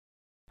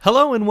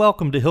Hello and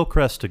welcome to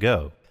Hillcrest to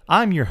Go.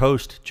 I'm your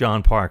host,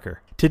 John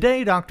Parker.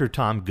 Today, Dr.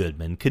 Tom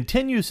Goodman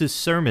continues his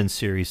sermon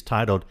series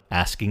titled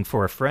Asking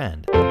for a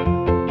Friend.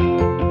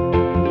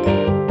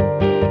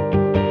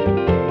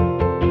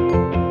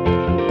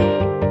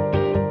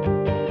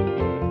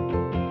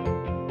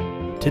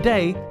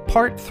 Today,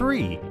 Part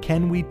 3,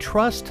 Can We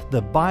Trust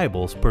the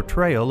Bible's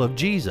Portrayal of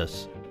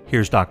Jesus?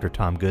 Here's Dr.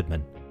 Tom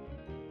Goodman.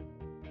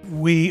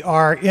 We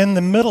are in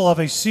the middle of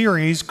a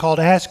series called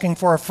Asking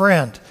for a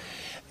Friend.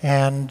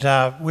 And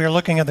we're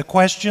looking at the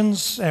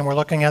questions and we're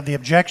looking at the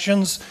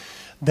objections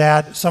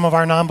that some of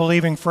our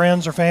non-believing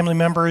friends or family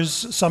members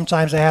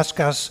sometimes ask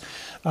us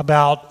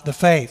about the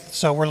faith.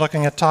 So we're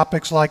looking at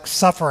topics like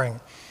suffering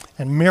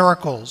and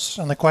miracles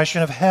and the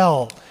question of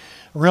hell.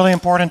 A really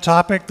important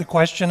topic, the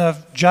question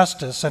of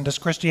justice. And does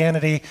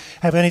Christianity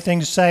have anything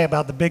to say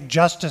about the big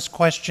justice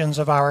questions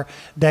of our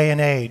day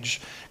and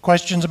age?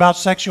 Questions about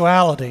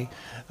sexuality.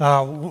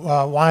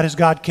 Why does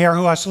God care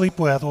who I sleep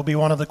with will be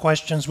one of the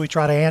questions we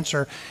try to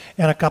answer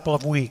in a couple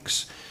of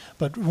weeks.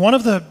 But one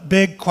of the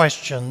big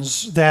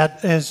questions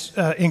that is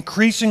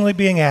increasingly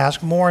being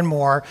asked more and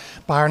more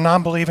by our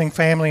non-believing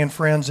family and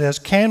friends is,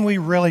 can we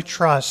really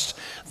trust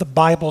the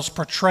Bible's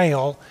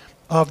portrayal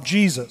of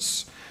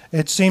Jesus?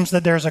 It seems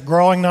that there's a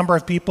growing number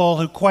of people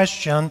who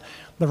question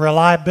the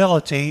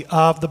reliability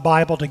of the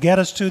Bible to get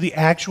us to the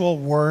actual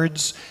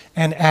words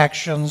and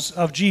actions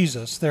of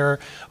Jesus. There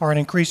are an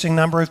increasing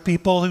number of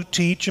people who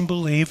teach and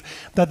believe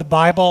that the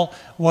Bible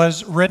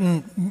was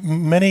written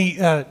many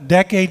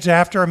decades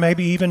after, or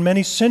maybe even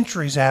many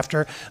centuries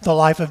after the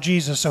life of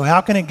Jesus. So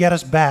how can it get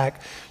us back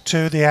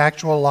to the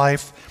actual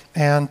life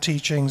and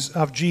teachings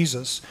of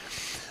Jesus?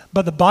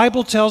 But the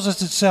Bible tells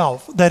us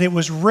itself that it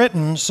was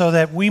written so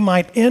that we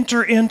might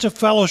enter into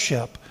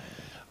fellowship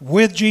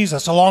with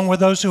Jesus, along with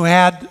those who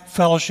had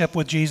fellowship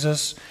with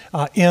Jesus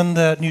in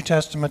the New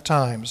Testament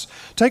times.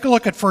 Take a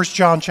look at 1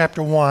 John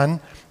chapter 1,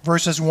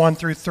 verses 1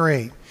 through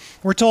 3.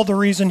 We're told the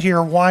reason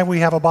here why we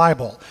have a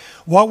Bible.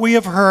 What we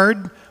have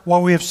heard,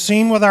 what we have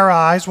seen with our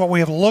eyes, what we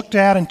have looked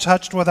at and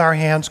touched with our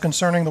hands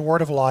concerning the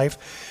word of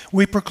life,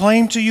 we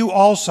proclaim to you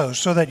also,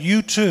 so that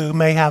you too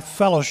may have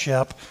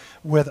fellowship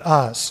with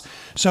us.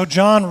 So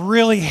John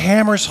really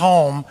hammers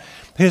home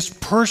his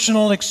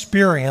personal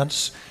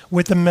experience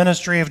with the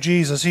ministry of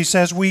Jesus. He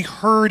says, we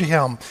heard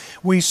him,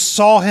 we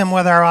saw him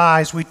with our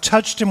eyes, we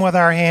touched him with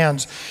our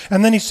hands.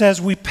 And then he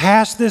says, we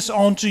pass this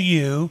on to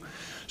you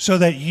so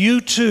that you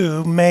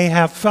too may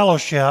have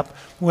fellowship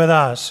with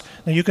us.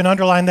 Now you can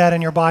underline that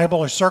in your Bible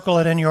or circle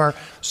it in your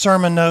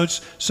sermon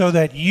notes, so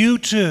that you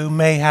too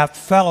may have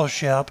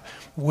fellowship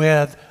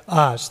with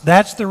us.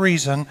 That's the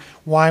reason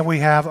why we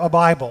have a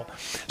Bible.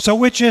 So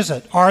which is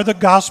it? Are the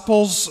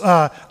Gospels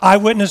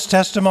eyewitness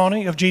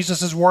testimony of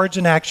Jesus' words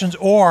and actions,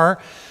 or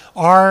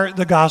are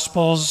the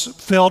Gospels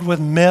filled with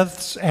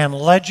myths and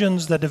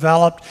legends that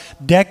developed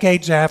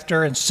decades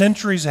after and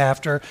centuries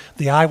after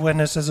the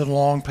eyewitnesses had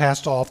long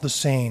passed off the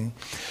scene?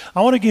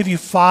 I want to give you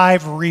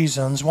 5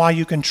 reasons why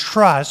you can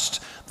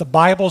trust the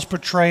Bible's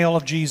portrayal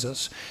of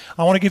Jesus.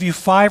 I want to give you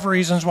 5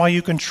 reasons why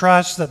you can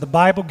trust that the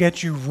Bible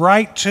gets you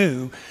right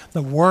to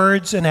the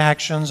words and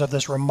actions of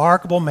this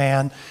remarkable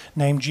man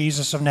named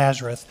Jesus of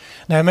Nazareth.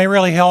 Now, it may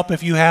really help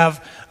if you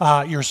have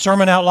your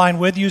sermon outline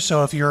with you,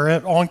 so if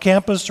you're on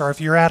campus or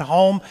if you're at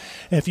home,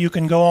 if you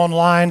can go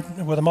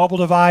online with a mobile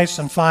device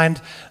and find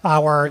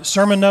our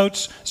sermon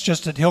notes. It's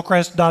just at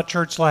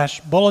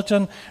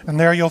hillcrest.church/bulletin, and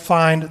there you'll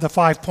find the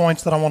 5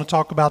 points that I want to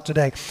talk about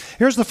today.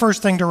 Here's the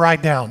first thing to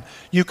write down.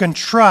 You can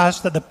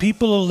trust that the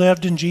people who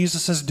lived in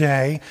Jesus'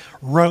 day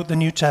wrote the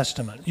New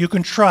Testament. You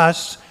can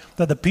trust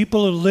that the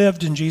people who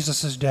lived in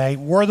Jesus' day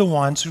were the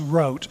ones who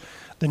wrote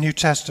the New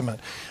Testament.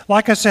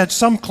 Like I said,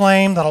 some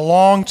claim that a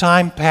long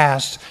time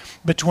passed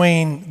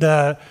between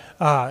the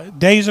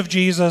days of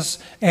Jesus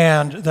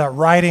and the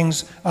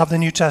writings of the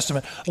New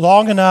Testament,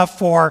 long enough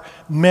for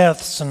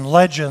myths and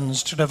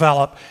legends to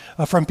develop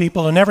from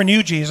people who never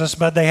knew Jesus,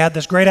 but they had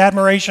this great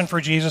admiration for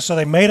Jesus, so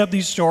they made up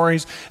these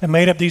stories and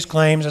made up these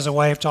claims as a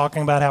way of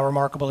talking about how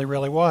remarkable he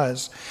really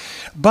was.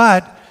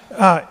 But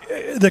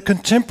the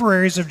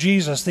contemporaries of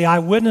Jesus, the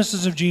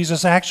eyewitnesses of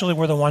Jesus, actually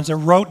were the ones that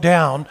wrote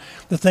down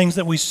the things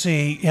that we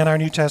see in our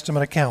New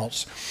Testament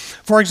accounts.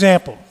 For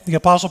example, the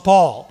Apostle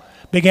Paul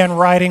began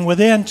writing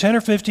within 10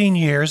 or 15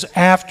 years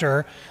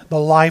after the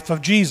life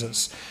of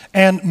Jesus.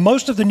 And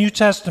most of the New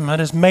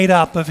Testament is made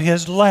up of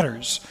his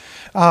letters.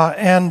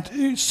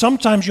 And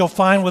sometimes you'll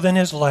find within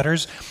his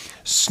letters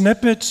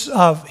snippets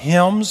of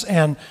hymns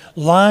and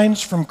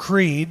lines from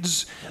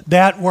creeds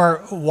that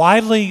were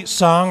widely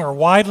sung or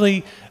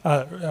widely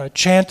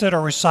chanted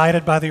or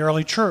recited by the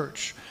early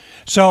church.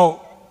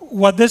 So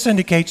what this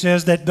indicates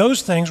is that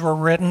those things were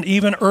written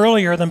even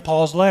earlier than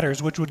Paul's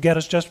letters, which would get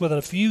us just within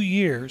a few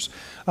years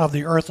of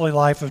the earthly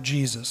life of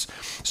Jesus.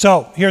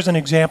 So here's an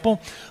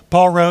example.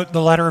 Paul wrote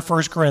the letter of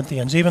 1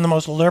 Corinthians. Even the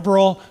most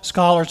liberal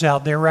scholars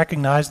out there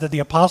recognize that the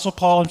Apostle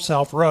Paul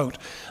himself wrote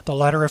the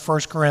letter of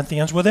 1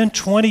 Corinthians within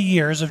 20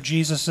 years of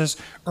Jesus'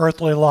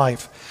 earthly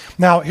life.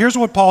 Now, here's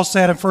what Paul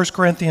said in 1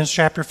 Corinthians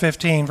chapter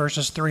 15,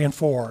 verses 3 and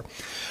 4.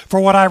 For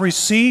what I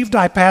received,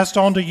 I passed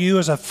on to you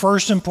as of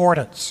first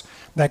importance,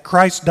 that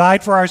Christ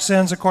died for our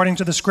sins according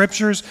to the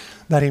Scriptures,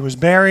 that he was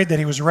buried, that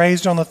he was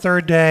raised on the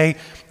third day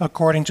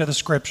according to the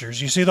Scriptures.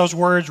 You see those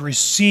words,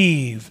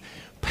 receive,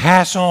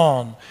 pass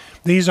on.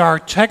 These are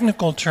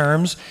technical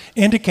terms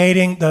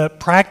indicating the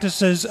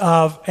practices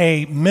of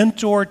a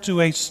mentor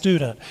to a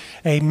student.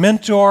 A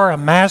mentor, a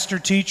master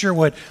teacher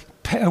would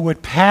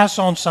pass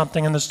on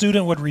something, and the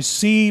student would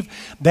receive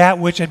that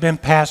which had been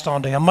passed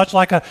on to him, much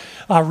like a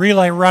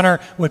relay runner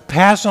would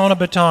pass on a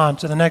baton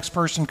to the next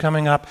person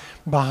coming up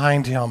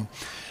behind him.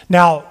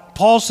 Now,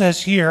 Paul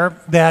says here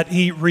that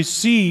he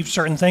received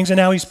certain things, and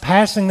now he's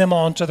passing them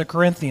on to the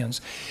Corinthians.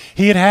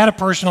 He had had a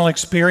personal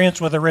experience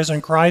with the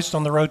risen Christ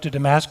on the road to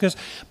Damascus,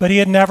 but he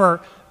had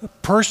never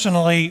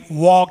personally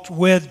walked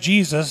with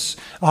Jesus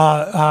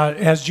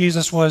as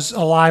Jesus was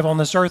alive on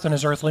this earth in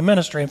his earthly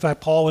ministry. In fact,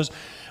 Paul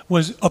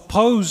was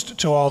opposed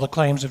to all the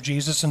claims of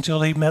Jesus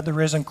until he met the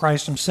risen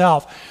Christ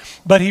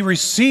himself. But he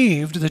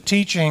received the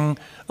teaching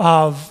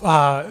of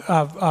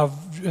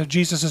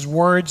Jesus'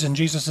 words and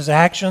Jesus'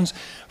 actions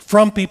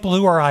from people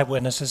who are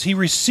eyewitnesses. He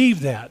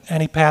received that,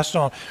 and he passed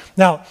on.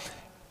 Now,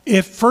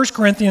 if 1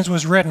 Corinthians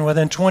was written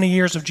within 20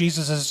 years of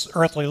Jesus'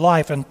 earthly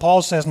life, and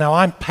Paul says, now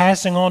I'm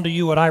passing on to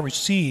you what I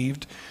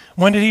received,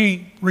 when did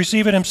he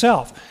receive it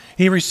himself?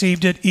 He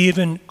received it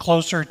even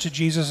closer to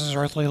Jesus'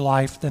 earthly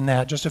life than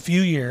that, just a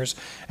few years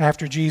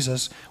after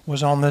Jesus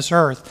was on this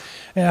earth.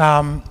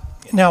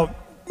 Now,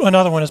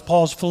 another one is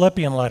Paul's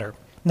Philippian letter.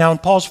 Now, in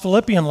Paul's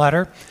Philippian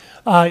letter,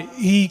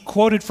 he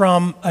quoted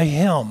from a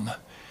hymn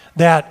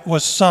that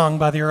was sung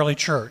by the early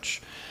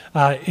church.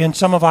 In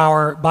some of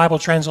our Bible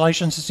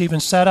translations, it's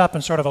even set up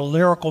in sort of a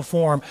lyrical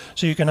form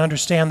so you can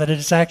understand that it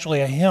is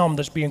actually a hymn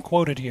that's being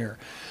quoted here.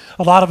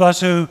 A lot of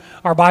us who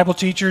are Bible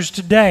teachers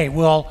today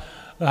will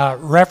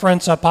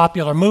reference a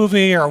popular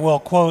movie, or we'll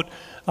quote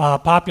a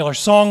popular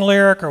song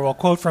lyric, or we'll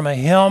quote from a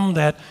hymn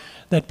that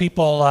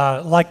people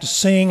like to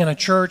sing in a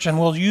church, and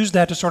we'll use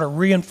that to sort of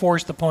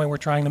reinforce the point we're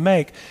trying to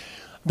make.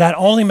 That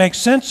only makes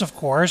sense, of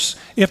course,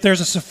 if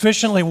there's a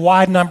sufficiently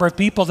wide number of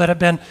people that have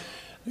been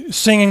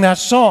singing that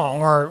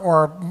song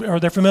or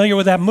they're familiar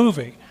with that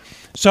movie.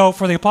 So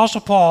for the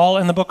Apostle Paul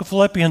in the book of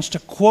Philippians to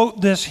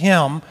quote this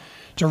hymn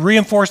to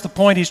reinforce the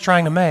point he's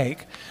trying to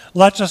make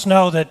lets us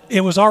know that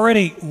it was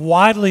already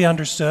widely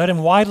understood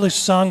and widely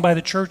sung by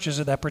the churches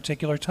at that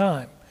particular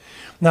time.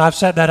 Now, I've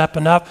set that up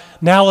enough.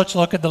 Now let's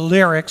look at the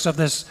lyrics of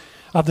this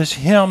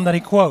hymn that he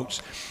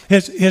quotes.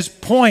 His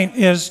point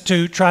is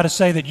to try to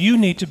say that you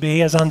need to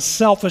be as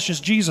unselfish as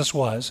Jesus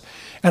was.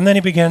 And then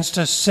he begins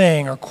to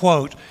sing or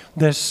quote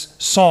this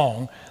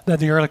song that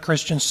the early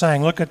Christians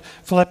sang. Look at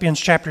Philippians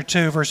chapter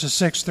 2, verses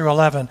 6 through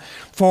 11.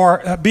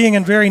 For being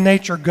in very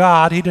nature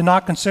God, he did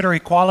not consider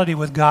equality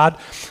with God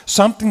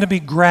something to be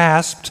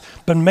grasped,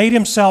 but made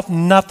himself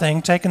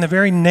nothing, taking the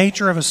very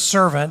nature of a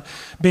servant,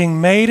 being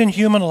made in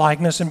human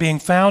likeness and being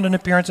found in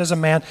appearance as a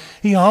man,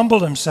 he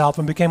humbled himself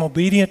and became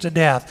obedient to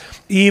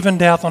death, even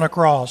death on a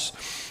cross.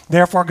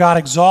 Therefore God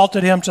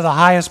exalted him to the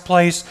highest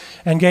place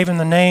and gave him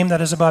the name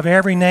that is above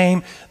every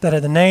name, that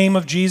at the name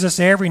of Jesus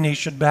every knee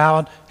should bow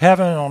in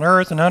heaven and on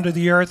earth and under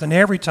the earth, and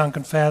every tongue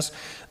confess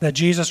that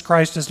Jesus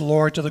Christ is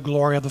Lord, to the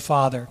glory of the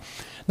Father.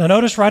 Now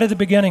notice right at the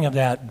beginning of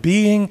that,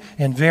 being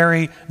in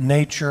very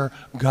nature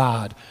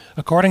God.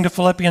 According to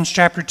Philippians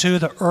chapter 2,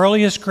 the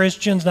earliest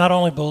Christians not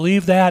only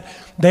believed that,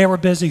 they were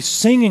busy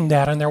singing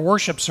that in their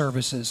worship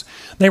services.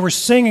 They were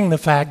singing the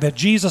fact that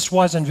Jesus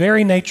was in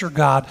very nature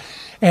God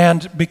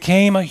and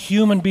became a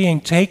human being,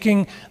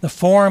 taking the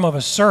form of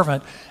a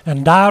servant,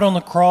 and died on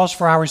the cross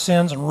for our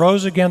sins and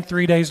rose again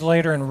 3 days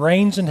later and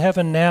reigns in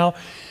heaven now.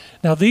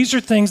 Now these are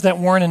things that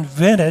weren't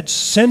invented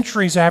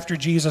centuries after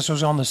Jesus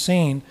was on the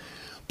scene.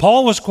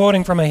 Paul was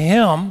quoting from a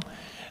hymn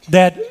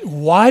that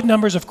wide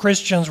numbers of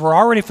Christians were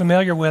already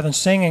familiar with and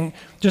singing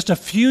just a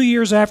few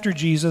years after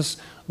Jesus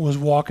was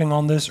walking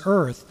on this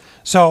earth.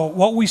 So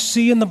what we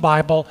see in the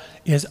Bible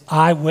is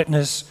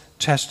eyewitness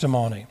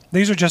testimony.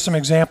 These are just some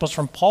examples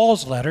from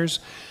Paul's letters,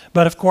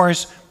 but of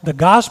course the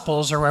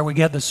Gospels are where we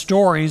get the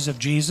stories of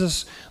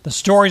Jesus, the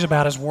stories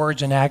about his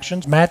words and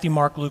actions, Matthew,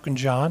 Mark, Luke, and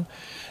John,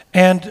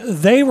 and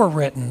they were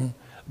written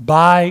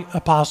by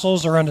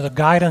apostles or under the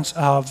guidance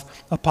of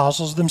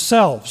apostles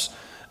themselves.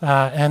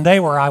 And they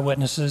were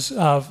eyewitnesses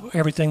of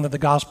everything that the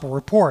gospel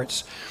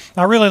reports.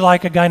 I really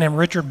like a guy named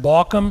Richard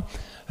Bauckham,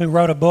 who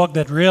wrote a book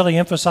that really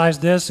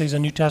emphasized this. He's a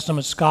New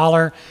Testament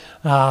scholar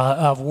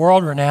of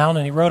world renown,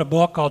 and he wrote a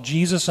book called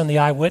Jesus and the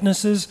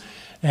Eyewitnesses.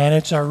 And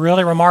it's a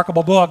really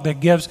remarkable book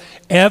that gives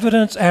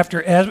evidence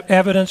after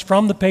evidence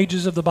from the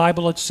pages of the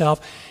Bible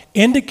itself,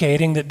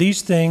 indicating that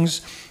these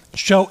things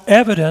show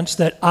evidence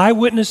that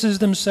eyewitnesses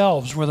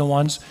themselves were the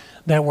ones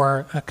that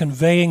were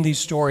conveying these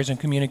stories and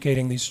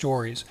communicating these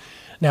stories.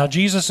 Now,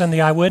 Jesus and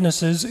the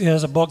Eyewitnesses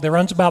is a book that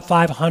runs about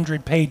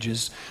 500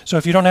 pages. So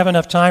if you don't have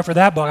enough time for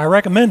that book, I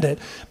recommend it.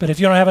 But if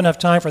you don't have enough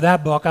time for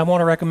that book, I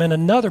want to recommend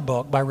another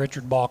book by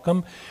Richard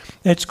Bauckham.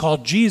 It's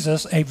called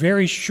Jesus, A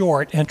Very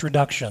Short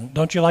Introduction.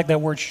 Don't you like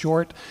that word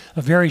short?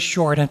 A very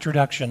short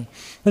introduction.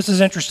 This is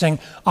interesting.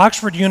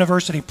 Oxford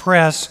University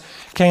Press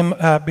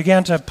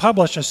began to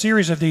publish a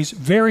series of these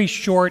very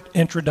short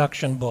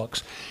introduction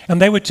books.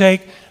 And they would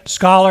take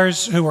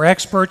scholars who were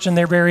experts in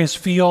their various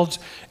fields,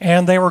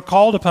 and they were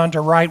called upon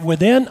to write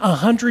within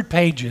 100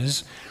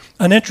 pages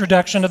an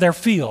introduction to their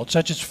field,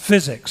 such as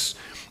physics,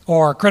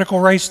 or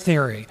critical race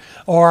theory,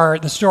 or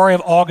the story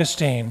of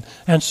Augustine,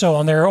 and so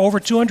on. There are over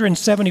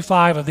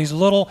 275 of these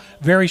little,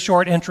 very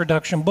short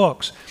introduction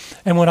books.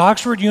 And when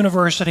Oxford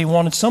University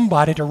wanted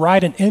somebody to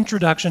write an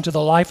introduction to the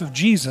life of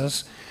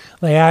Jesus,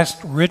 they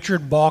asked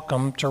Richard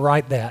Bauckham to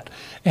write that.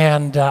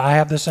 And I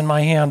have this in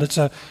my hand. It's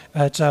a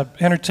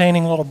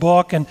entertaining little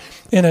book, and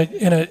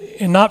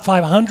in not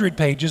 500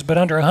 pages, but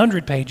under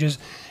 100 pages,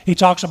 he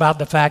talks about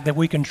the fact that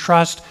we can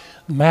trust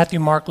Matthew,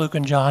 Mark, Luke,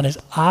 and John is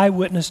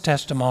eyewitness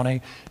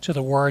testimony to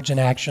the words and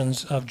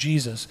actions of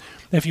Jesus.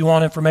 If you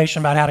want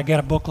information about how to get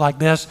a book like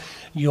this,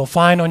 you'll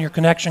find on your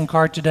connection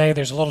card today,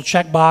 there's a little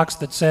checkbox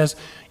that says,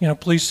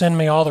 please send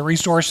me all the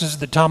resources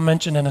that Tom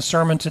mentioned in his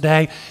sermon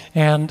today,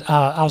 and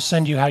I'll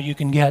send you how you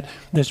can get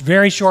this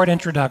very short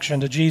introduction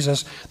to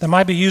Jesus that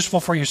might be useful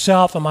for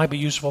yourself and might be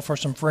useful for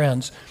some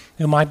friends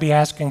who might be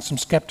asking some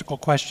skeptical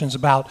questions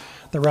about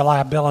the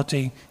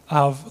reliability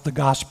of the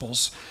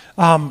Gospels.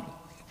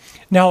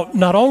 Now,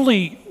 not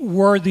only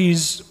were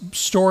these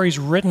stories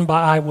written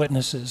by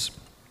eyewitnesses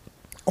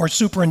or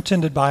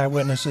superintended by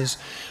eyewitnesses,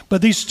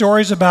 but these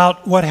stories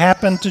about what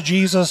happened to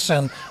Jesus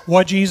and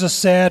what Jesus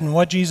said and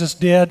what Jesus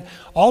did,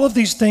 all of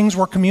these things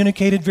were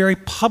communicated very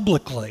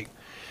publicly.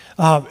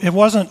 It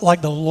wasn't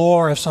like the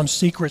lore of some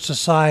secret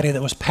society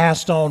that was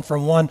passed on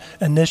from one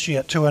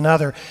initiate to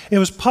another. It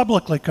was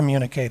publicly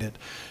communicated.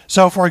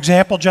 So, for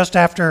example, just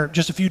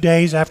a few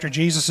days after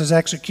Jesus'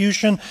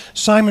 execution,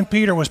 Simon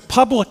Peter was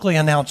publicly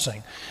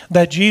announcing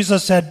that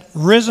Jesus had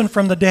risen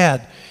from the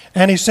dead.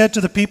 And he said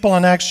to the people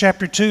in Acts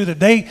chapter 2 that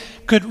they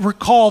could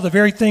recall the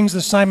very things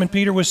that Simon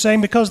Peter was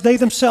saying because they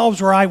themselves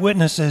were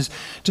eyewitnesses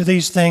to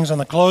these things on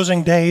the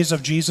closing days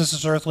of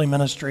Jesus' earthly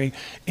ministry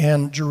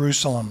in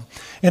Jerusalem.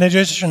 In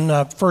addition,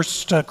 1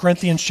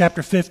 Corinthians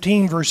chapter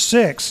 15, verse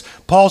 6,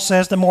 Paul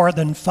says that more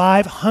than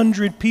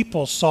 500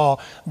 people saw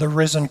the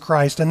risen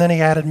Christ, and then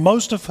he added,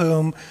 most of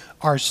whom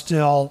are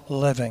still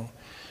living.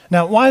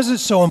 Now, why is it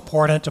so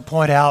important to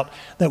point out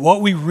that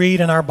what we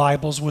read in our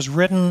Bibles was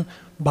written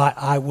by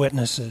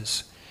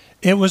eyewitnesses?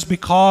 It was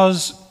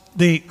because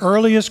the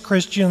earliest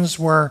Christians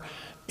were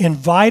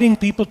inviting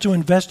people to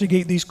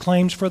investigate these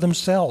claims for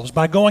themselves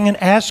by going and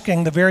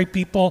asking the very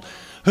people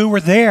who were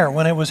there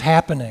when it was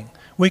happening.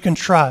 We can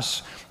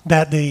trust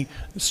that the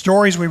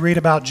stories we read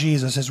about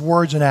Jesus, his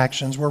words and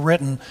actions, were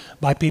written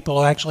by people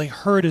who actually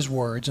heard his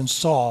words and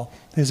saw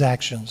his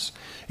actions.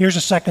 Here's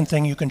a second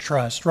thing you can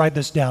trust. Write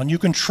this down. You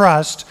can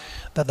trust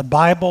that the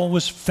Bible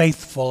was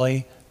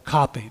faithfully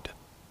copied.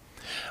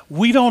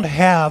 We don't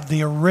have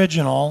the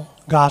original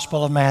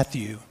Gospel of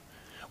Matthew.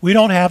 We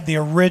don't have the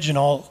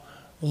original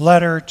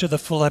letter to the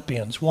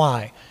Philippians.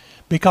 Why?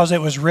 Because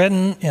it was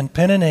written in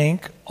pen and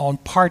ink on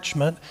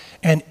parchment,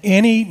 and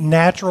any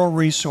natural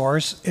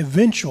resource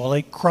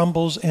eventually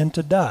crumbles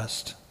into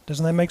dust.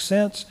 Doesn't that make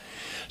sense?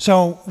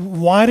 So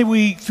why do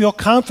we feel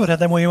confident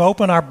that when we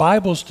open our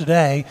Bibles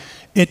today,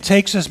 it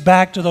takes us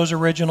back to those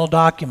original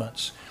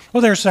documents?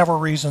 Well, there are several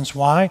reasons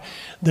why.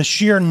 The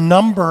sheer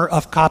number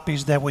of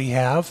copies that we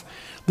have,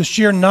 the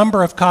sheer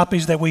number of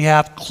copies that we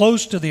have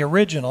close to the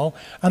original,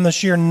 and the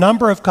sheer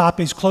number of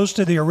copies close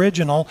to the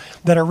original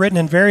that are written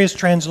in various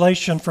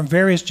translations from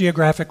various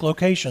geographic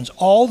locations.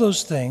 All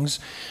those things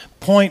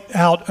point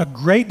out a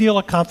great deal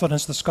of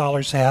confidence the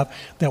scholars have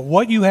that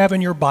what you have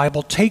in your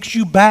Bible takes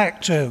you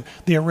back to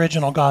the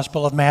original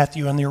Gospel of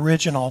Matthew and the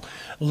original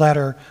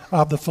letter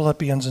of the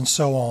Philippians and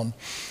so on.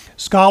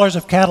 Scholars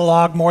have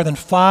cataloged more than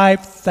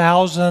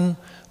 5,000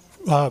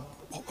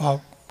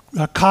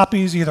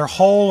 copies, either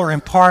whole or in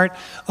part,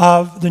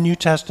 of the New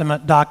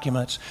Testament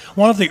documents.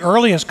 One of the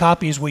earliest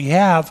copies we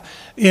have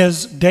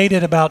is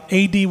dated about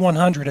AD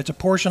 100. It's a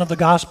portion of the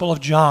Gospel of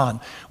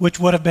John, which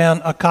would have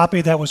been a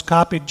copy that was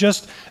copied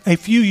just a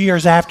few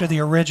years after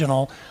the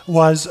original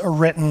was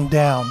written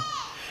down.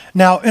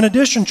 Now, in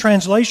addition,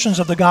 translations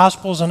of the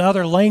Gospels in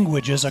other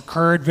languages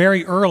occurred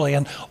very early,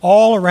 and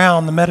all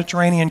around the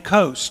Mediterranean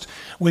coast,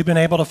 we've been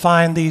able to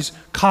find these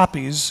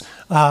copies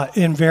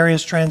in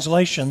various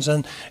translations.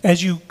 And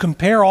as you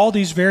compare all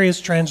these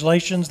various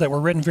translations that were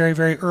written very,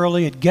 very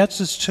early, it gets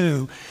us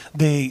to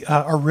the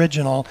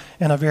original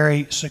in a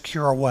very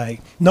secure way.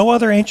 No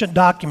other ancient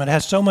document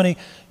has so many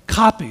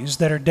copies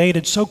that are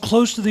dated so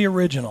close to the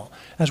original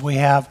as we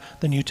have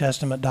the New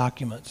Testament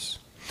documents.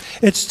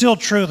 It's still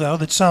true, though,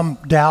 that some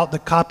doubt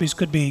that copies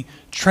could be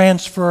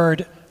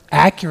transferred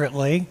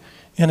accurately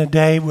in a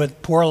day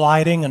with poor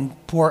lighting and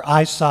poor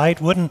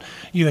eyesight. Wouldn't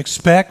you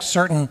expect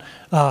certain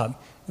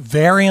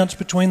variance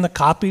between the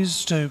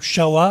copies to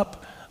show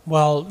up?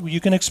 Well, you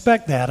can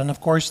expect that. And of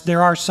course,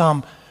 there are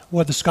some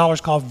what the scholars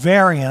call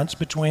variants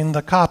between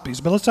the copies.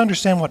 But let's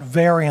understand what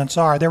variants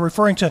are. They're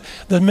referring to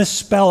the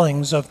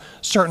misspellings of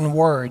certain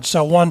words.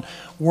 So one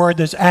word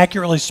that's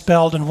accurately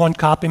spelled in one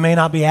copy may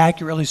not be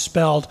accurately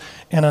spelled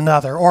in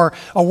another. Or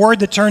a word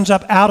that turns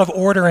up out of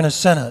order in a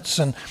sentence.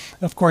 And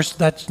of course,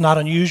 that's not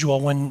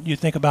unusual when you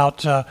think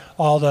about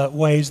all the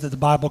ways that the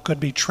Bible could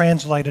be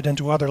translated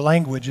into other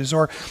languages.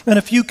 Or in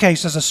a few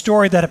cases, a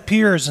story that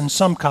appears in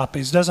some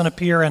copies doesn't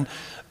appear in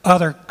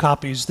other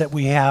copies that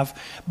we have.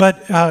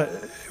 But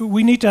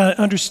we need to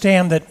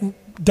understand that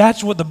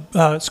that's what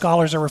the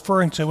scholars are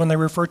referring to when they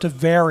refer to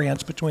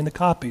variants between the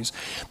copies.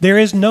 There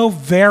is no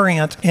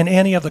variant in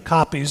any of the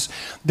copies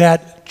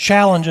that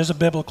challenges a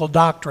biblical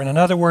doctrine. In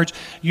other words,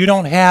 you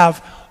don't have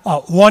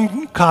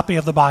one copy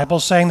of the Bible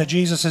saying that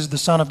Jesus is the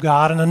Son of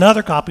God and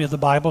another copy of the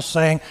Bible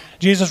saying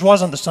Jesus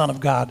wasn't the Son of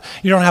God.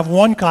 You don't have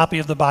one copy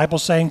of the Bible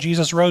saying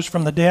Jesus rose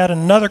from the dead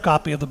and another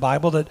copy of the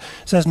Bible that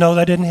says no,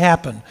 that didn't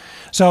happen.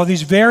 So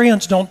these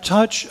variants don't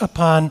touch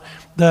upon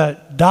the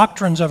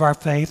doctrines of our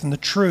faith and the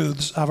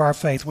truths of our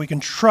faith. We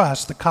can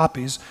trust the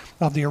copies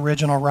of the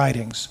original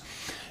writings.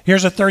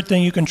 Here's a third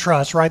thing you can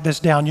trust. Write this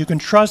down. You can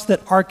trust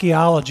that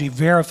archaeology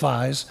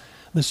verifies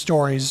the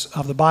stories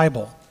of the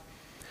Bible.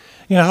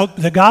 You know,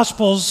 the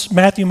Gospels,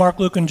 Matthew, Mark,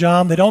 Luke, and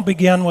John, they don't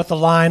begin with the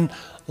line,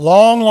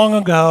 long, long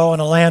ago in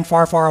a land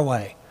far, far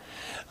away.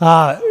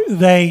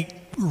 They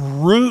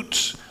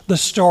root the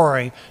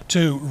story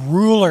to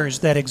rulers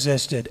that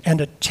existed and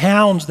to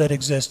towns that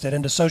existed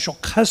and to social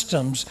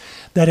customs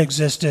that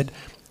existed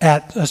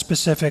at a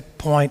specific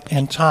point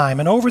in time.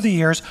 And over the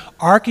years,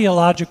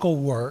 archaeological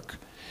work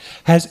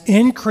has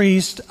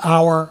increased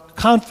our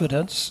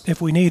confidence,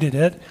 if we needed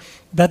it,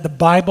 that the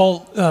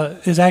Bible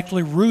is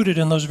actually rooted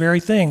in those very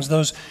things.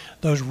 Those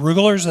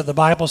rulers that the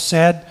Bible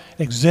said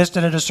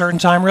existed at a certain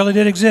time really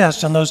did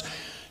exist, and those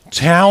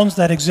towns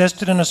that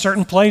existed in a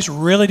certain place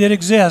really did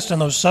exist,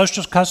 and those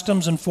social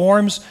customs and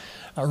forms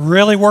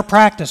really were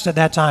practiced at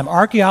that time.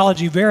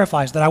 Archaeology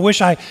verifies that. I wish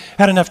I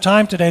had enough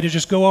time today to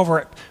just go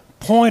over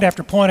point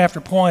after point after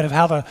point of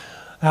how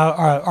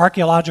our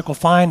archaeological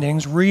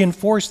findings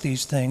reinforce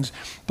these things.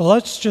 But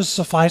let's just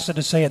suffice it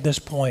to say at this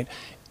point,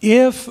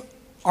 if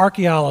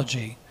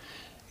archaeology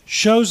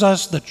shows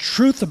us the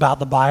truth about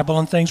the Bible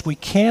and things we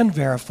can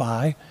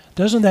verify,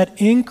 doesn't that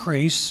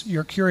increase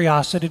your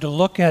curiosity to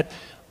look at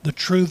the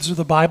truths of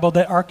the Bible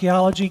that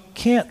archaeology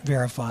can't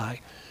verify?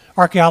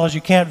 Archaeology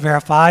can't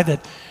verify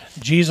that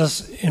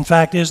Jesus, in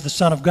fact, is the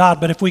Son of God,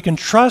 but if we can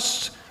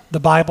trust the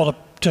Bible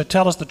to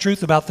tell us the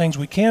truth about things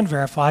we can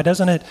verify,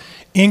 doesn't it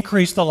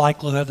increase the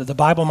likelihood that the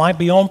Bible might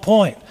be on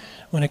point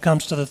when it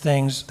comes to the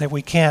things that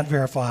we can't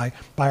verify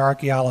by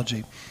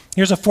archaeology?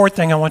 Here's a fourth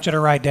thing I want you to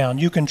write down.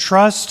 You can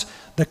trust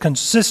the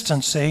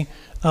consistency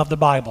of the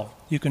Bible.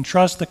 You can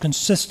trust the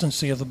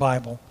consistency of the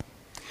Bible.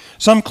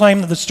 Some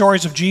claim that the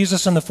stories of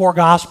Jesus in the four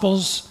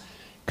Gospels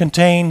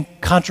contain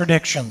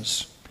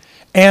contradictions.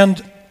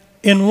 And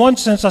in one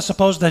sense, I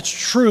suppose that's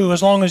true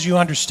as long as you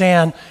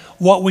understand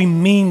what we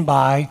mean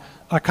by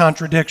a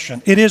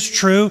contradiction. It is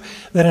true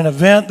that an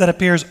event that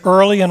appears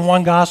early in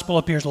one Gospel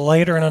appears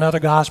later in another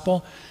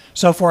Gospel.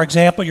 So, for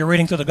example, you're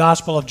reading through the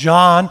Gospel of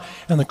John,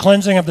 and the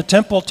cleansing of the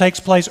temple takes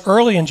place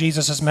early in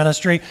Jesus'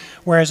 ministry,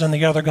 whereas in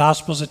the other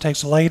Gospels it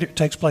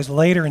takes place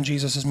later in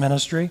Jesus'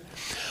 ministry.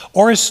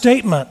 Or a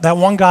statement that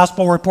one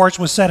Gospel reports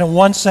was said in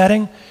one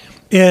setting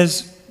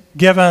is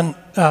given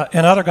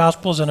in other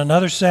Gospels in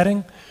another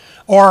setting.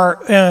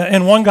 Or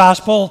in one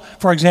Gospel,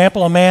 for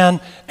example, a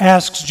man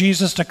asks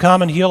Jesus to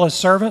come and heal his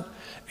servant.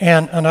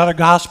 And another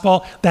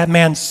Gospel, that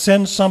man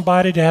sends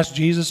somebody to ask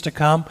Jesus to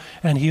come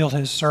and heal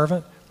his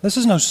servant. This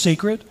is no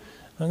secret.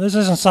 This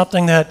isn't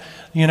something that,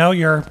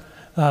 your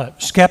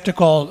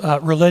skeptical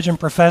religion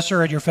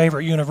professor at your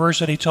favorite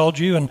university told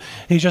you and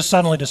he just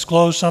suddenly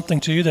disclosed something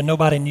to you that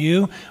nobody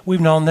knew.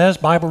 We've known this.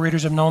 Bible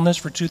readers have known this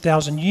for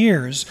 2,000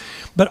 years.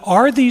 But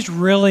are these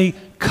really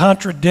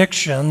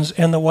contradictions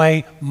in the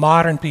way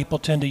modern people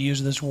tend to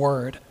use this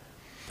word?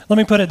 Let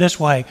me put it this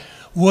way.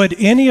 Would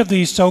any of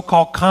these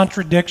so-called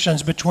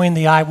contradictions between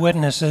the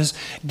eyewitnesses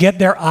get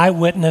their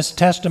eyewitness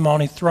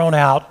testimony thrown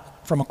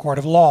out from a court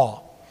of law?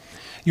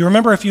 You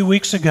remember a few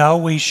weeks ago,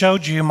 we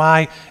showed you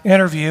my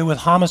interview with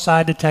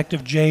homicide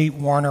detective J.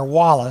 Warner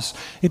Wallace.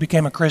 He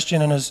became a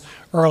Christian in his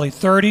early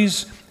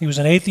 30s. He was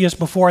an atheist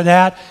before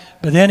that,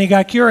 but then he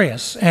got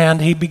curious,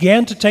 and he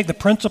began to take the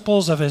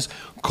principles of his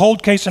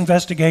cold case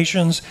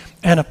investigations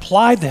and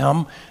apply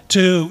them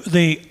to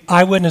the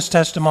eyewitness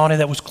testimony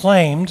that was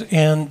claimed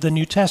in the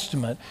New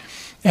Testament.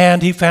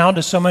 And he found,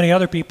 as so many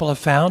other people have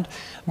found,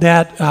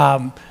 that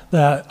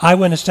the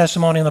eyewitness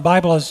testimony in the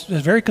Bible is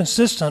very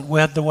consistent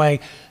with the way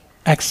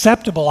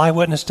acceptable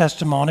eyewitness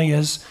testimony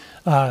is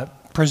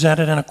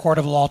presented in a court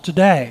of law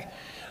today.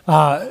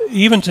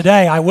 Even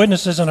today,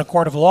 eyewitnesses in a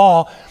court of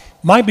law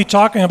might be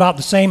talking about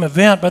the same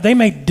event, but they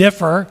may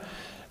differ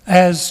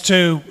as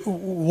to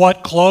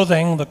what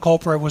clothing the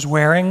culprit was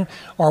wearing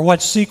or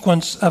what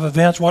sequence of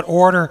events, what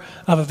order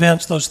of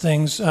events those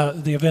things,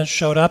 the events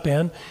showed up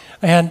in.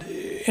 And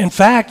in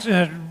fact,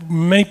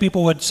 many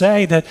people would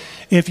say that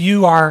if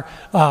you are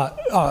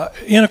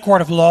in a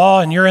court of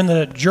law and you're in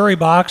the jury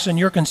box and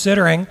you're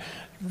considering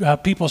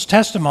people's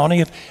testimony,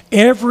 if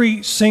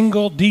every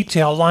single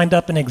detail lined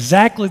up in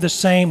exactly the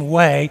same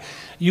way,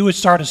 you would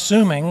start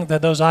assuming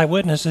that those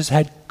eyewitnesses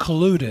had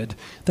colluded,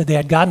 that they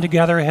had gotten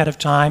together ahead of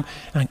time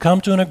and come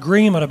to an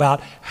agreement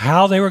about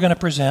how they were going to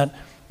present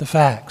the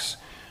facts.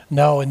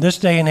 No, in this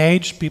day and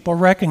age, people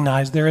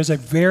recognize there is a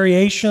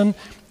variation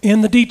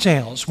in the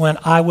details when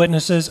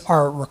eyewitnesses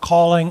are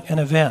recalling an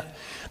event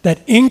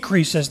that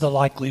increases the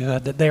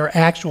likelihood that they are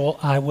actual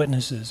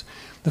eyewitnesses.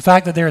 The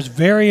fact that there is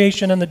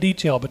variation in the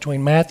detail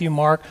between Matthew,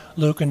 Mark,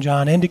 Luke, and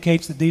John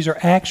indicates that these are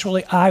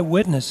actually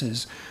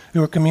eyewitnesses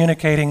who are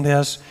communicating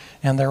this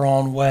in their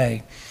own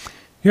way.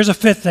 Here's a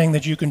fifth thing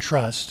that you can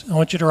trust. I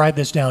want you to write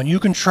this down. You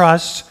can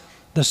trust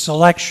the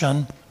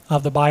selection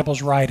of the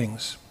Bible's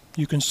writings.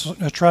 You can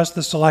trust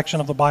the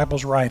selection of the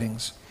Bible's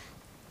writings.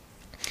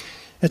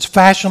 It's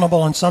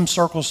fashionable in some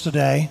circles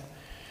today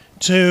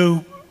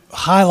to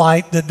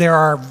highlight that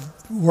there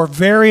were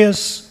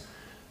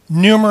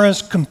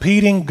numerous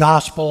competing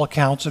gospel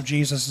accounts of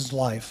Jesus'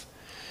 life.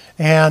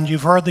 And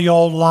you've heard the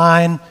old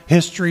line,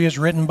 history is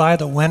written by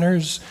the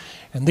winners.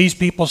 And these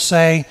people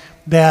say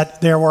that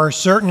there were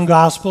certain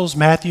gospels,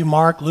 Matthew,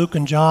 Mark, Luke,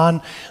 and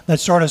John, that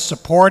sort of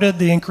supported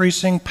the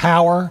increasing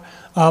power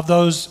of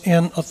those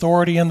in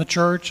authority in the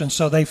church, and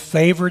so they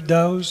favored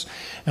those.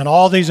 And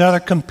all these other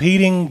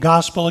competing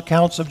gospel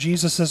accounts of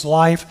Jesus'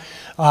 life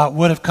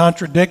would have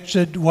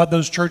contradicted what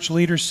those church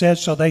leaders said,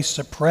 so they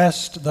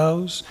suppressed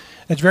those.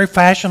 It's very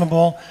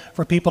fashionable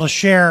for people to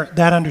share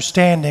that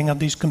understanding of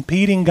these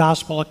competing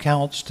gospel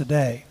accounts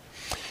today.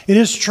 It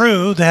is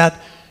true that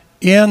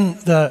in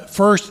the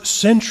first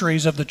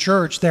centuries of the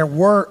church, there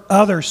were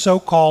other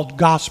so-called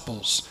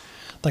gospels.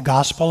 The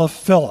Gospel of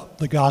Philip,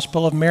 the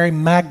Gospel of Mary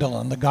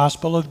Magdalene, the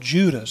Gospel of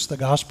Judas, the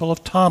Gospel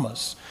of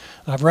Thomas.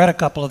 I've read a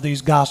couple of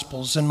these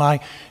Gospels in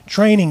my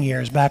training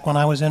years back when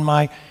I was in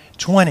my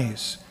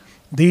 20s.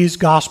 These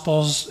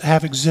Gospels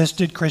have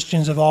existed.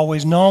 Christians have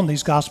always known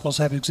these Gospels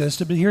have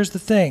existed. But here's the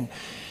thing.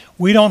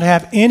 We don't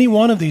have any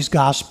one of these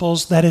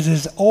Gospels that is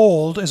as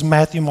old as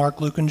Matthew, Mark,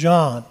 Luke, and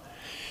John.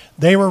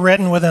 They were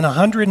written within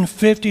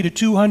 150 to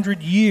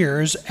 200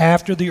 years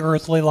after the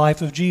earthly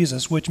life of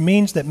Jesus, which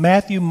means that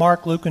Matthew,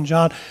 Mark, Luke, and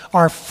John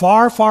are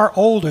far, far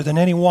older than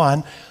any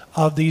one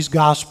of these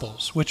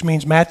Gospels, which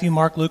means Matthew,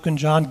 Mark, Luke, and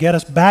John get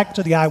us back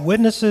to the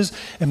eyewitnesses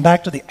and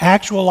back to the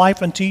actual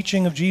life and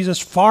teaching of Jesus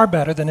far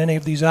better than any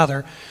of these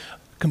other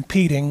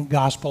competing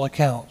gospel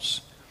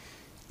accounts.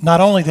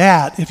 Not only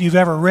that, if you've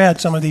ever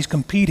read some of these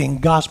competing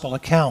gospel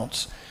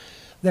accounts,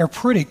 they're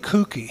pretty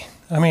kooky.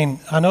 I mean,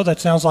 I know that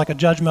sounds like a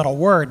judgmental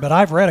word, but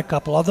I've read a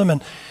couple of them,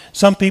 and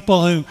some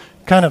people who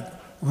kind of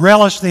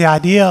relish the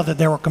idea that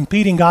there were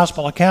competing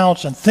gospel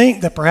accounts and think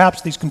that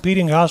perhaps these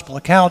competing gospel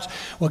accounts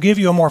will give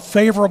you a more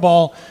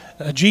favorable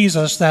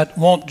Jesus that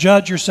won't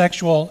judge your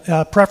sexual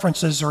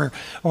preferences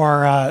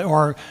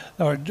or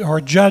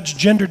judge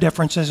gender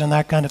differences and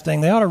that kind of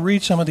thing. They ought to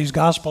read some of these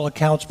gospel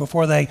accounts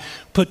before they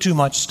put too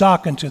much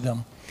stock into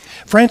them.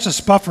 Francis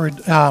Spufford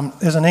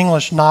is an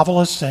English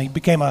novelist. He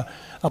became a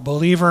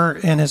believer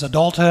in his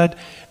adulthood,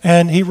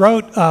 and he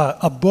wrote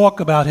a book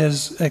about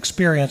his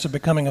experience of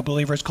becoming a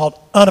believer. It's called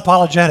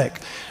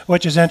Unapologetic,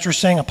 which is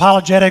interesting.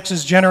 Apologetics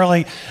is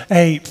generally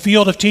a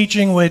field of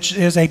teaching which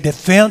is a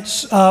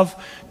defense of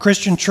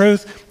Christian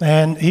truth,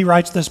 and he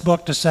writes this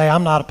book to say,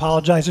 I'm not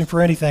apologizing for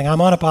anything. I'm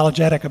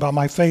unapologetic about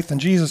my faith in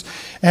Jesus.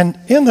 And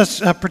in this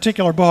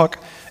particular book,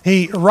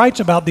 he writes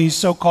about these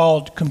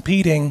so-called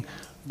competing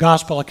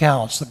gospel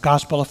accounts, the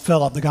Gospel of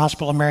Philip, the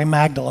Gospel of Mary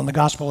Magdalene, the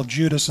Gospel of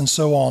Judas, and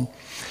so on.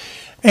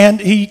 And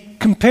he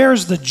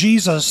compares the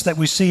Jesus that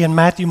we see in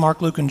Matthew,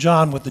 Mark, Luke, and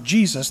John with the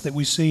Jesus that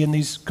we see in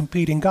these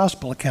competing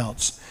gospel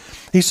accounts.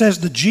 He says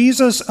the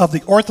Jesus of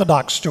the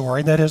Orthodox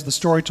story, that is the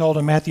story told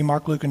in Matthew,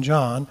 Mark, Luke, and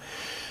John,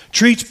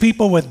 treats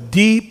people with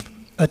deep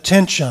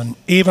attention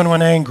even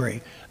when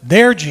angry.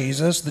 Their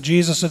Jesus, the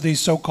Jesus of these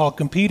so-called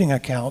competing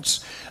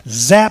accounts,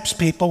 zaps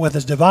people with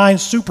his divine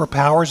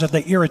superpowers if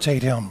they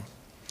irritate him.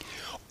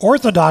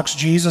 Orthodox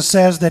Jesus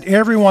says that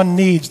everyone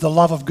needs the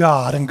love of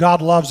God and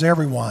God loves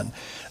everyone.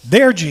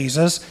 Their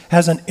Jesus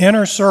has an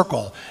inner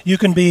circle you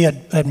can be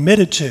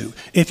admitted to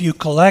if you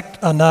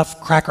collect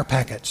enough cracker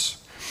packets.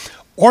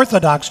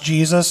 Orthodox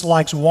Jesus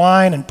likes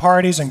wine and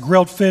parties and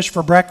grilled fish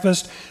for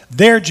breakfast.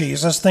 Their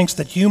Jesus thinks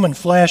that human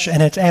flesh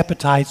and its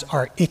appetites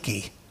are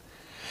icky.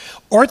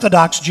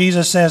 Orthodox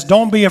Jesus says,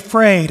 don't be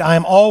afraid, I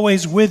am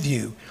always with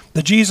you.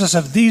 The Jesus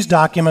of these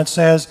documents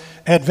says,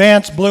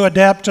 advance, blue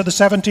adept, to the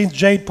 17th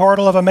jade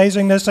portal of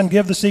amazingness and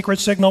give the secret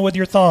signal with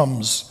your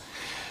thumbs.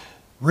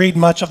 Read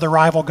much of the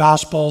rival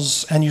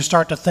Gospels, and you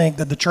start to think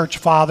that the church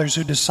fathers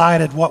who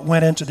decided what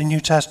went into the New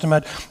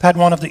Testament had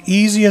one of the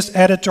easiest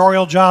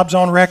editorial jobs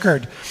on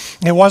record.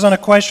 It wasn't a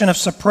question of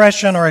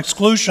suppression or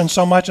exclusion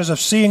so much as of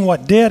seeing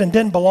what did and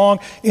didn't belong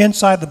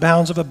inside the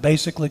bounds of a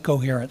basically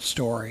coherent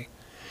story.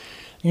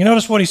 You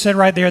notice what he said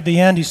right there at the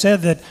end? He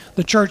said that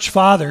the church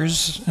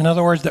fathers, in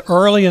other words, the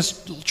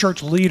earliest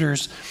church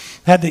leaders,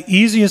 had the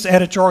easiest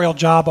editorial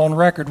job on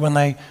record when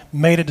they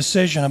made a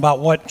decision about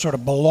what sort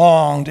of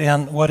belonged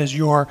in what is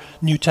your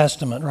New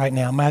Testament right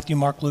now. Matthew,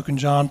 Mark, Luke, and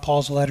John,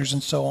 Paul's letters,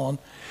 and so on.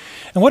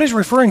 And what he's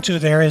referring to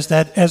there is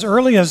that as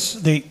early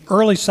as the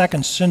early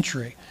 2nd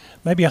century,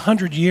 maybe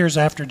 100 years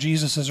after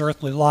Jesus'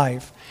 earthly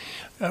life,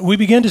 we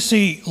begin to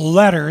see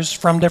letters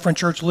from different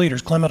church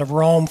leaders, Clement of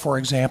Rome, for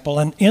example,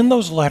 and in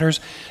those letters,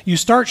 you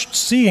start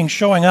seeing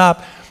showing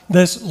up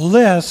this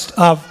list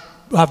of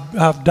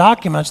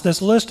documents,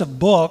 this list of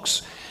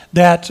books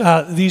that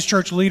these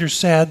church leaders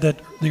said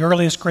that the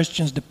earliest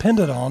Christians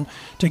depended on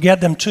to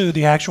get them to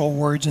the actual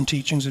words and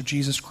teachings of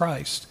Jesus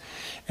Christ.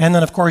 And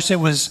then, of course, it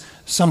was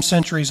some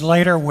centuries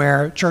later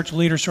where church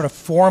leaders sort of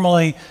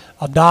formally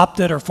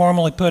adopted or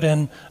formally put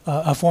in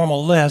a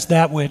formal list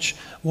that which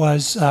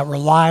was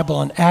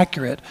reliable and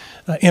accurate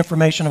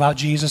information about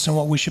Jesus and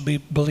what we should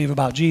believe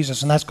about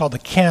Jesus. And that's called the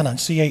canon,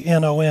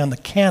 C-A-N-O-N, the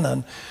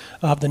canon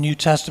of the New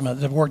Testament.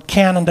 The word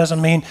canon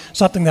doesn't mean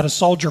something that a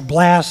soldier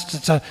blasts.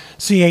 It's a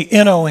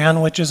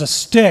C-A-N-O-N, which is a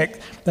stick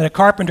that a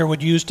carpenter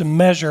would use to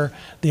measure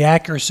the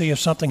accuracy of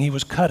something he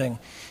was cutting.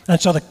 And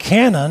so the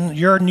canon,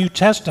 your New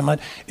Testament,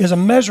 is a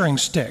measuring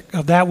stick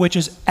of that which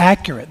is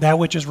accurate, that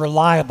which is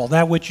reliable,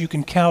 that which you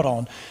can count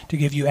on to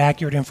give you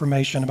accurate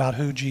information about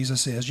who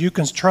Jesus is. You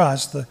can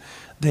trust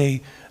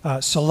the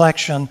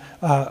selection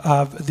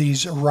of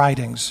these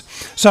writings.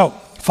 So,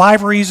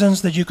 5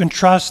 reasons that you can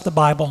trust the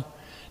Bible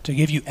to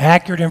give you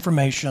accurate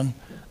information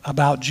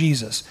about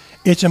Jesus.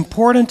 It's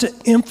important to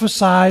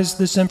emphasize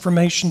this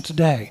information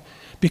today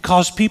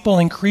because people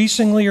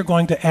increasingly are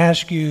going to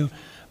ask you,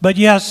 but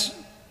yes,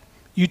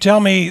 you tell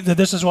me that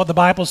this is what the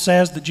Bible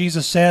says that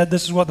Jesus said,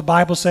 this is what the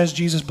Bible says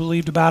Jesus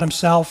believed about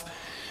himself,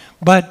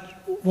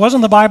 but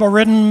wasn't the Bible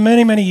written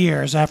many, many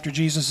years after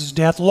Jesus'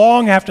 death,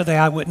 long after the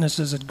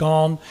eyewitnesses had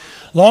gone,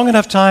 long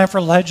enough time for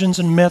legends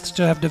and myths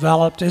to have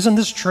developed? Isn't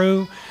this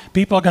true?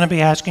 People are going to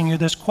be asking you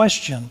this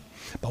question.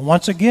 But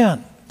once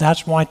again,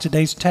 that's why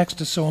today's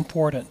text is so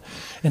important.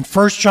 In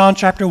 1 John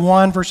chapter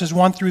 1, verses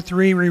 1 through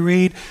 3, we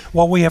read,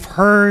 what we have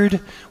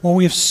heard, what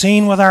we have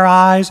seen with our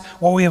eyes,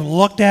 what we have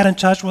looked at and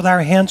touched with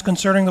our hands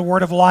concerning the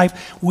word of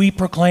life, we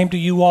proclaim to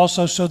you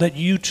also so that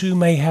you too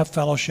may have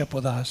fellowship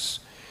with us.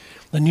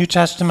 The New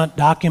Testament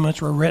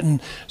documents were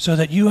written so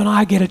that you and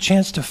I get a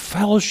chance to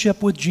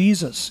fellowship with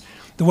Jesus,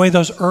 the way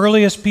those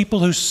earliest people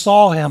who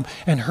saw him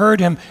and heard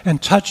him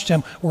and touched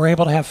him were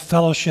able to have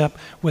fellowship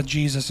with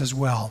Jesus as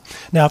well.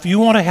 Now, if you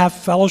want to have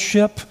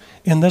fellowship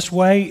in this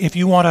way, if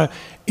you want to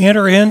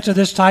enter into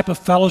this type of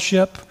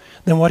fellowship,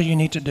 then what do you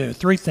need to do?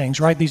 3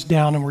 things. Write these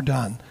down and we're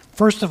done.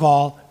 First of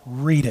all,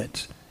 read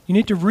it. You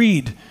need to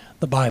read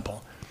the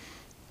Bible.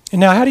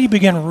 And now, how do you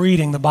begin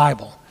reading the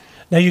Bible?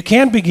 Now, you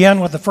can begin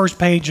with the first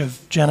page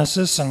of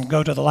Genesis and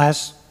go to the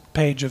last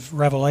page of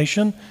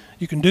Revelation.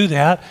 You can do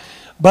that.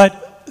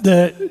 But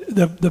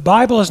the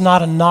Bible is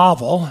not a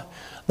novel.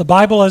 The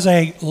Bible is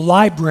a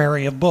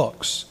library of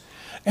books.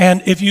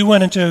 And if you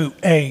went into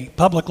a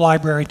public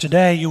library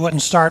today, you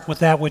wouldn't start with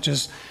that which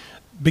is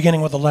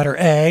beginning with the letter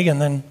A and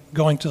then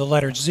going to the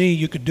letter Z.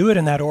 You could do it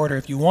in that order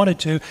if you wanted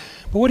to.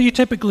 But what do you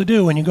typically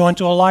do when you go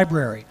into a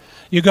library?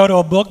 You go to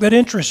a book that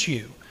interests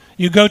you.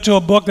 You go to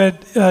a book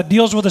that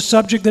deals with a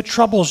subject that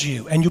troubles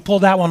you, and you pull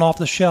that one off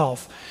the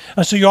shelf.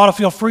 And so you ought to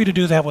feel free to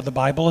do that with the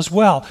Bible as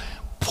well.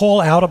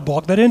 Pull out a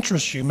book that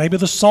interests you. Maybe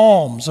the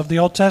Psalms of the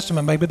Old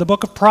Testament, maybe the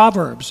book of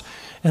Proverbs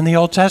in the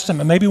Old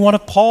Testament, maybe one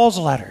of Paul's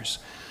letters.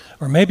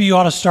 Or maybe you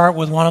ought to start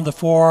with one of the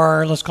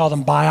 4, let's call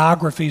them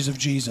biographies of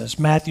Jesus,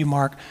 Matthew,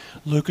 Mark,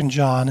 Luke, and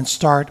John, and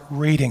start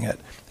reading it.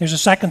 There's a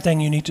second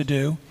thing you need to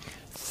do.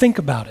 Think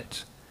about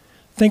it.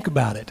 Think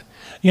about it.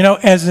 You know,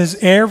 as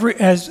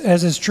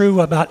is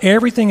true about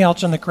everything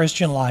else in the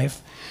Christian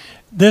life,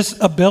 this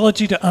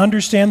ability to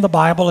understand the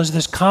Bible is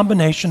this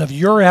combination of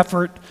your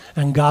effort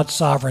and God's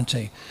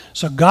sovereignty.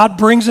 So God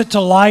brings it to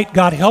light,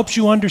 God helps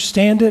you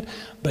understand it,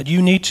 but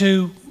you need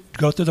to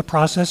go through the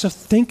process of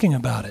thinking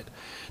about it.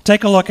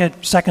 Take a look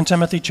at 2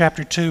 Timothy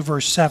chapter 2,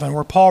 verse 7,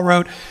 where Paul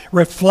wrote,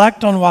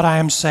 reflect on what I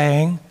am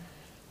saying,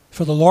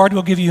 for the Lord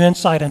will give you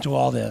insight into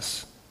all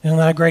this. Isn't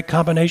that a great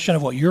combination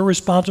of what you're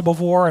responsible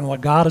for and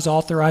what God is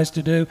authorized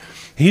to do?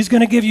 He's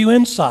going to give you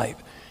insight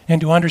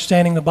into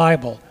understanding the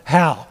Bible.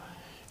 How?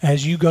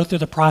 As you go through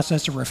the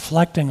process of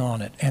reflecting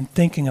on it and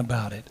thinking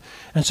about it.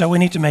 And so we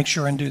need to make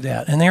sure and do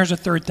that. And there's a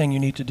third thing you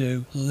need to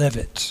do. Live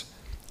it.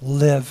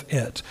 Live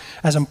it.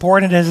 As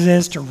important as it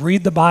is to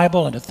read the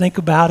Bible and to think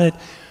about it,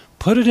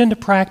 put it into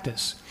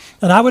practice.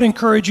 And I would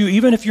encourage you,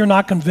 even if you're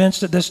not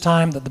convinced at this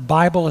time that the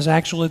Bible is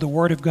actually the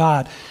Word of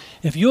God,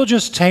 if you'll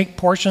just take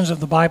portions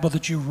of the Bible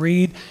that you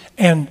read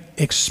and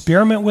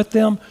experiment with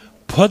them,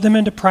 put them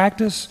into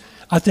practice,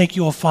 I think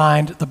you'll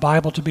find the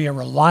Bible to be a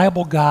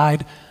reliable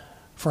guide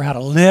for how to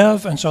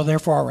live, and so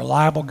therefore a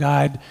reliable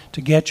guide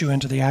to get you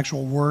into the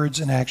actual words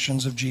and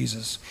actions of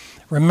Jesus.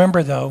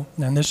 Remember though,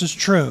 and this is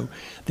true,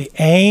 the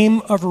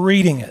aim of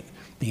reading it,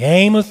 the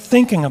aim of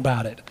thinking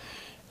about it,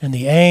 and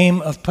the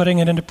aim of putting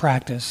it into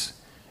practice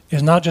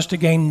is not just to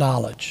gain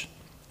knowledge.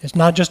 It's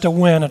not just a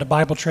win at a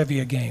Bible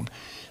trivia game.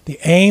 The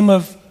aim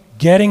of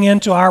getting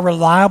into our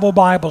reliable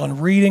Bible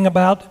and reading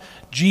about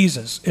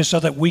Jesus is so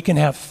that we can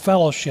have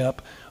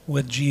fellowship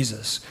with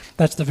Jesus.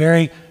 That's the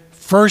very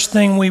first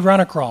thing we run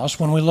across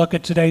when we look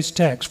at today's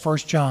text. 1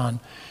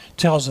 John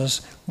tells us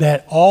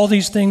that all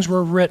these things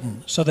were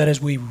written so that as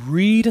we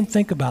read and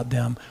think about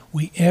them,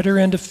 we enter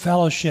into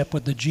fellowship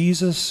with the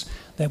Jesus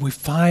that we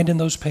find in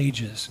those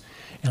pages.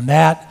 And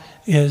that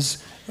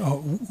is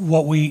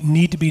what we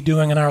need to be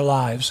doing in our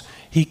lives.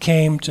 He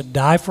came to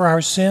die for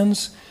our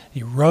sins.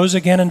 He rose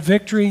again in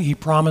victory. He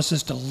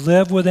promises to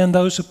live within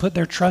those who put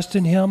their trust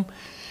in him.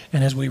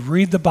 And as we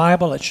read the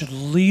Bible, it should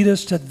lead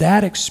us to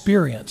that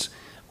experience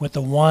with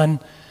the one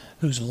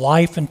whose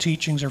life and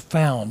teachings are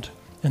found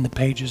in the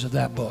pages of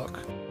that book.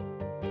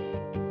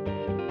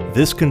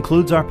 This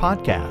concludes our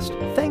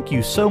podcast. Thank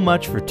you so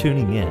much for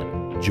tuning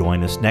in.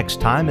 Join us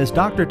next time as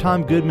Dr.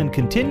 Tom Goodman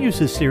continues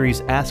his series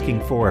Asking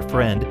for a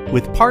Friend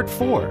with Part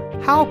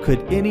 4, How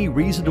Could Any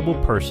Reasonable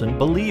Person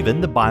Believe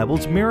in the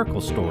Bible's Miracle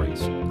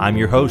Stories? I'm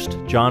your host,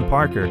 John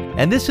Parker,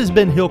 and this has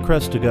been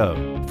Hillcrest to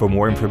Go. For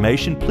more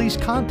information, please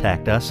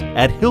contact us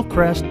at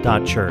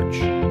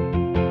hillcrest.church.